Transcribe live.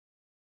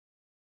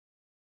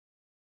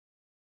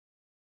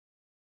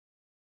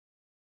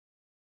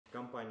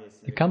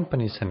The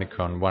company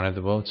SEMIKRON, one of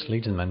the world's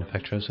leading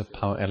manufacturers of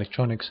power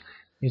electronics,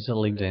 is a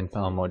leader in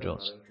power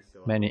modules.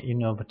 Many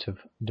innovative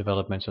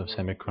developments of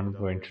SEMIKRON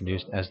were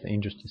introduced as the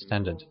industry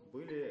standard.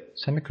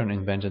 SEMIKRON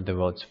invented the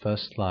world's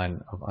first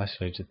line of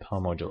isolated power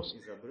modules,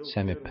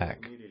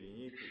 SEMIPACK.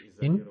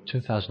 In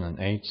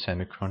 2008,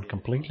 SEMIKRON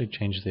completely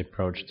changed the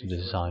approach to the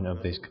design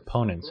of these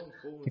components,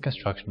 the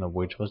construction of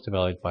which was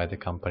developed by the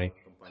company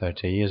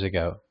 30 years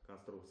ago.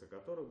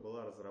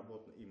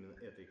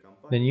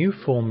 The new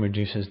form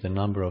reduces the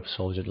number of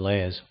soldered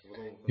layers,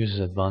 uses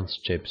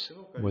advanced chips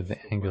with the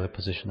angular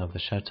position of the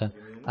shutter,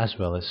 as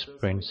well as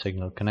spring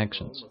signal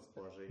connections.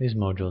 These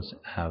modules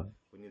have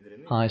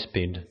high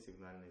speed,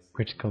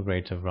 critical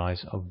rate of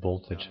rise of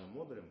voltage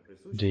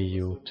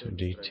du to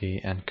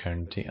dt and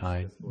current di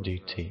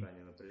dt.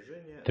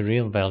 The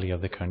real value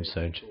of the current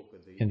surge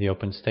in the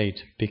open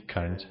state peak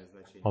current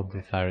of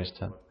the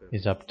thyristor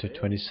is up to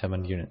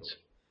 27 units.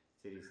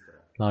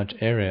 Large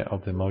area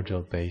of the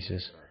module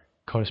bases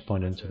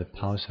corresponding to the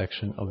power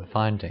section of the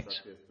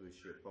findings,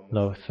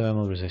 low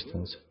thermal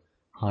resistance,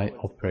 high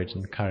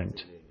operating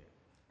current,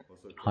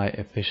 high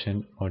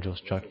efficient module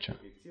structure.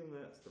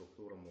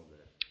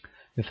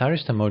 The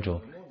thyristor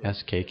module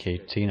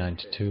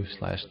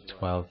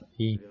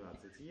SKKT92-12E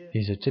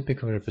is a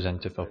typical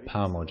representative of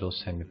power module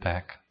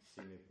SEMIPACK.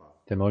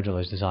 The module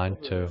is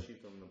designed to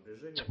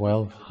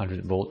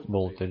 1200 volt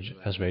voltage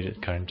as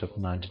rated current of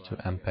 92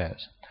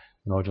 amperes.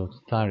 The module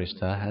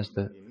thyristor has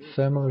the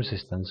thermal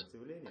resistance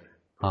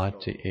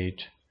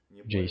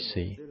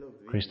RTHGC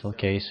crystal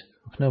case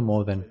of no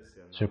more than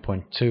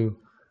 0.2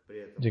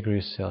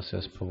 degrees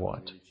Celsius per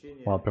watt,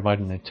 while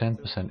providing a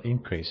 10%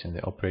 increase in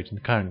the operating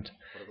current,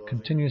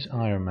 continuous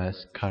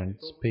RMS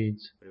current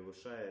speeds,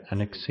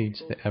 and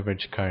exceeds the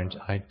average current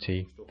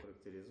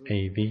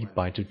IT/AV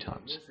by 2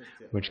 times,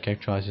 which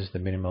characterizes the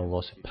minimal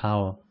loss of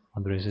power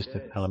on the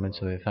resistive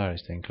elements of the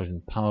thyristor,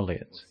 including power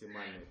leads.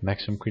 The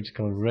maximum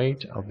critical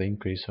rate of the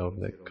increase of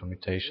the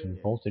commutation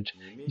voltage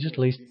is at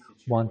least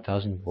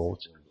 1000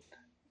 volts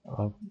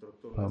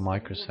per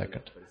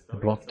microsecond. The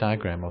block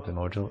diagram of the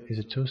module is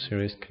a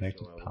 2-series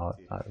connected power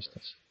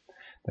thyristors.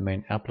 The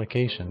main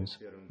applications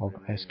of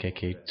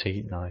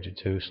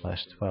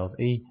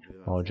SKKT92-12E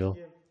module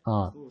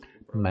are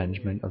the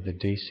management of the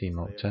DC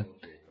motor,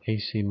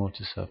 AC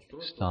motor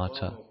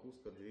starter,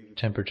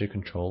 temperature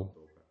control,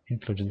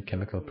 including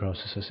chemical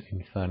processes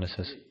in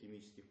furnaces,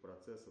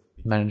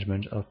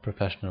 management of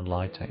professional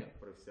lighting,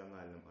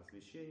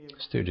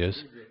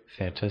 studios,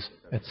 theaters,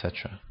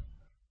 etc.